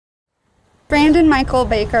Brandon Michael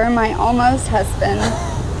Baker, my almost husband,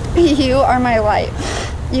 you are my light.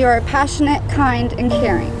 You are passionate, kind, and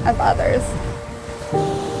caring of others.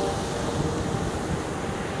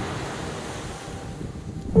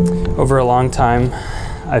 Over a long time,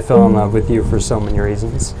 I fell in love with you for so many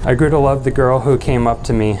reasons. I grew to love the girl who came up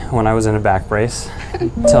to me when I was in a back brace,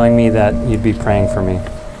 telling me that you'd be praying for me.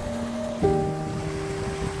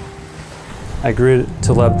 I grew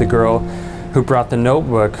to love the girl who brought the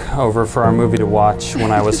notebook over for our movie to watch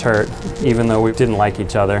when I was hurt, even though we didn't like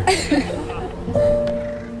each other.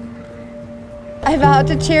 I vow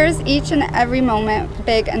to cherish each and every moment,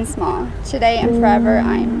 big and small. Today and forever,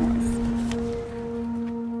 I am yours.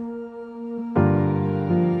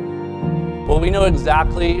 Well, we know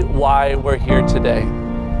exactly why we're here today.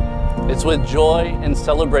 It's with joy and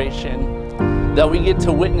celebration that we get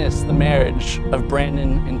to witness the marriage of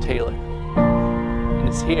Brandon and Taylor. And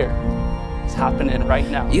it's here. It's happening right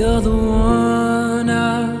now. You're the one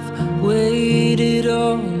I've waited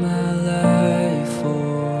all my life for.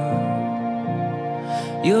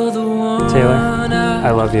 You're the one. Taylor, I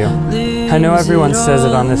love you. I know everyone says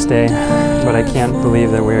it on this day, but I can't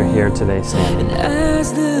believe that we're here today standing. And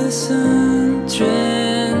as the sun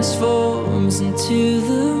transforms into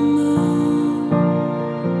the moon,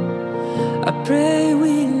 I pray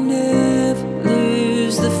we never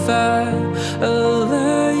lose the fire of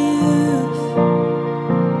our youth.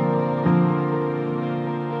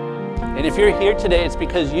 And if you're here today, it's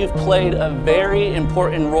because you've played a very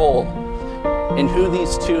important role in who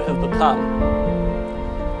these two have become.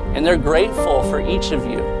 And they're grateful for each of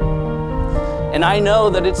you. And I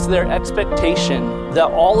know that it's their expectation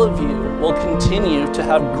that all of you will continue to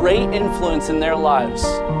have great influence in their lives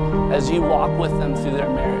as you walk with them through their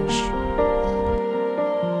marriage.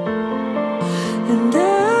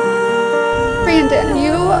 Brandon,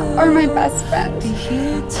 you are my best friend.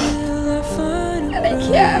 And I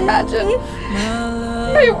can't imagine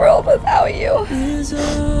my world without you.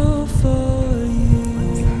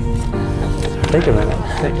 Take a minute.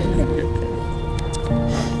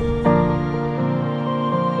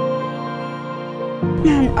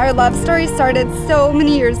 Our love story started so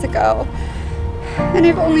many years ago, and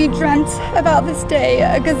I've only dreamt about this day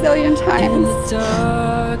a gazillion times.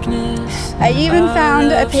 I even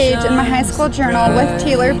found a page in my high school journal with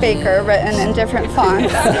Taylor Baker written in different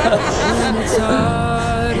fonts.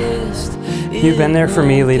 You've been there for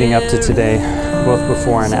me leading up to today, both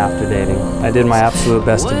before and after dating. I did my absolute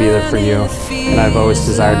best to be there for you, and I've always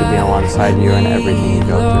desired to be alongside you in everything you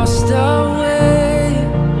go through.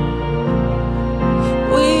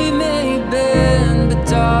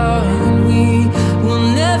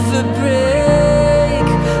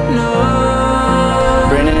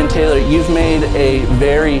 Brandon and Taylor, you've made a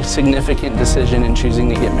very significant decision in choosing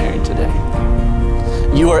to get married today.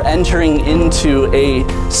 You are entering into a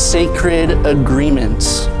sacred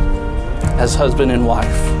agreement as husband and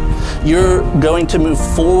wife. You're going to move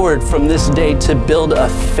forward from this day to build a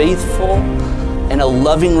faithful and a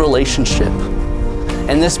loving relationship.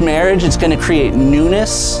 And this marriage is going to create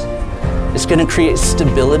newness. It's going to create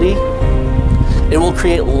stability. It will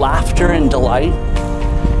create laughter and delight.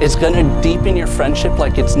 It's going to deepen your friendship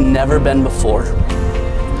like it's never been before.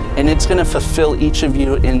 And it's going to fulfill each of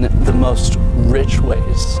you in the most rich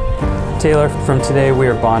ways. Taylor, from today we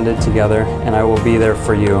are bonded together, and I will be there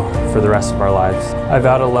for you for the rest of our lives. I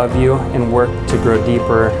vow to love you and work to grow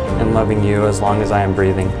deeper in loving you as long as I am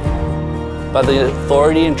breathing. By the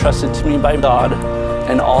authority entrusted to me by God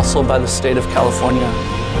and also by the state of California,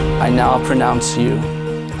 I now pronounce you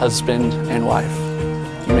husband and wife.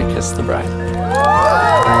 You may kiss the bride.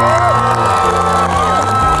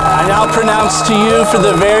 I now pronounce to you for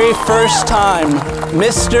the very first time,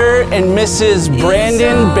 Mr. and Mrs.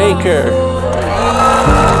 Brandon Baker.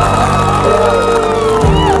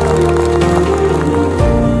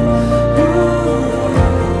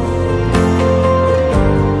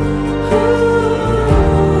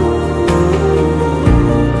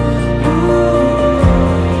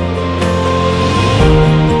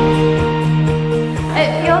 It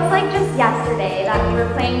feels like just yesterday that we were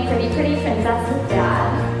playing Pretty Pretty Princess with Dad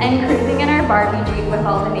and cruising in our Barbie Jeep with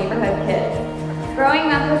all the neighborhood kids.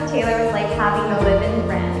 Growing up with Taylor was like having a live-in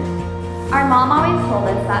friend. Our mom always told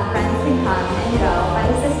us that friends can come and go, but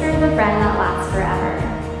a sister is a friend that lasts forever.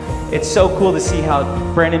 It's so cool to see how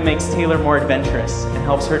Brandon makes Taylor more adventurous and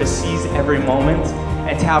helps her to seize every moment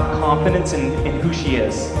and to have confidence in who she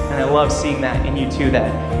is. And I love seeing that in you too,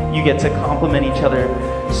 that you get to complement each other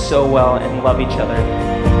so well and love each other.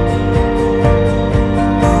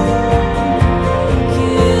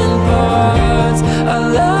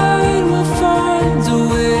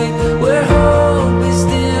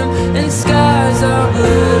 Sky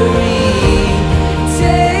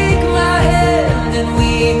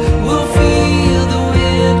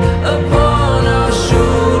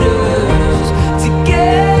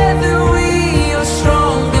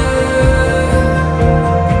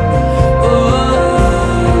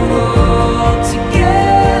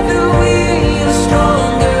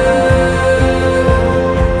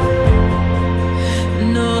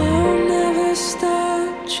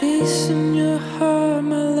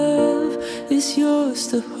is yours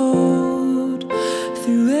to hold.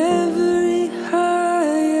 Through every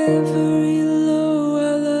high, every low,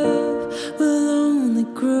 our love will only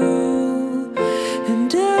grow.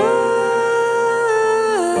 And I'll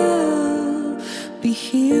be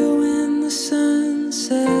here when the sun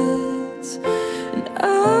sets, and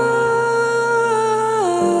I'll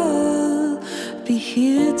be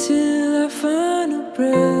here till our final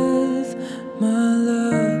breath. My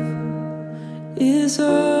love is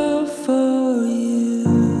all for you.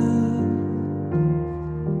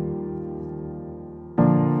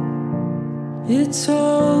 It's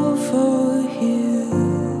all for you.